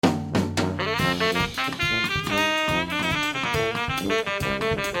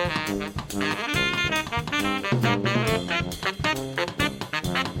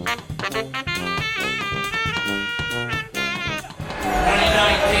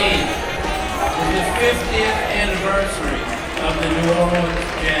50th anniversary of the New Orleans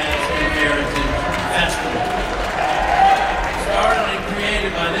Jazz and Heritage Festival. Started and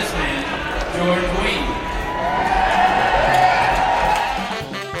created by this man, George Weed.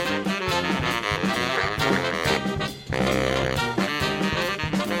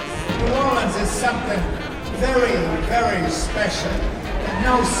 New Orleans is something very, very special. There's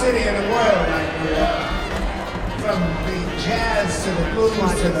no city in the world like New Orleans. From the jazz to the blues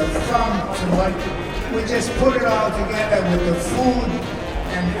to the funk to what, we just put it all together with the food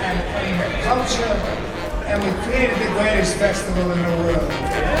and the culture, and we created the greatest festival in the world.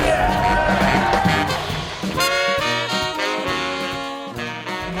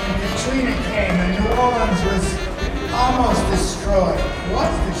 When Katrina came and New Orleans was almost destroyed,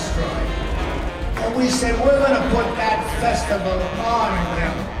 and we said, we're going to put that festival on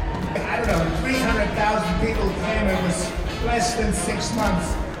again. I don't know, 300,000 people came. It was less than 6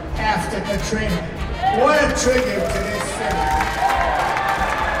 months after Katrina. What a tribute to this city.